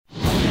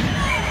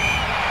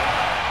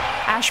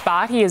Ash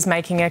Barty is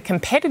making a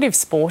competitive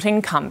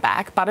sporting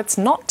comeback, but it's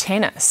not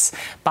tennis.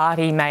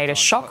 Barty made a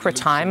shock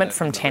retirement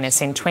from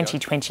tennis in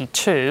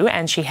 2022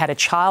 and she had a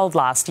child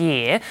last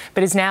year,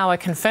 but is now a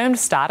confirmed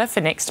starter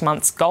for next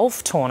month's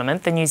golf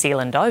tournament, the New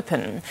Zealand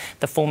Open.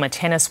 The former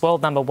tennis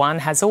world number one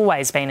has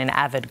always been an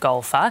avid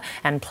golfer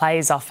and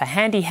plays off a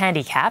handy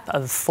handicap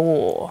of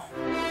 4.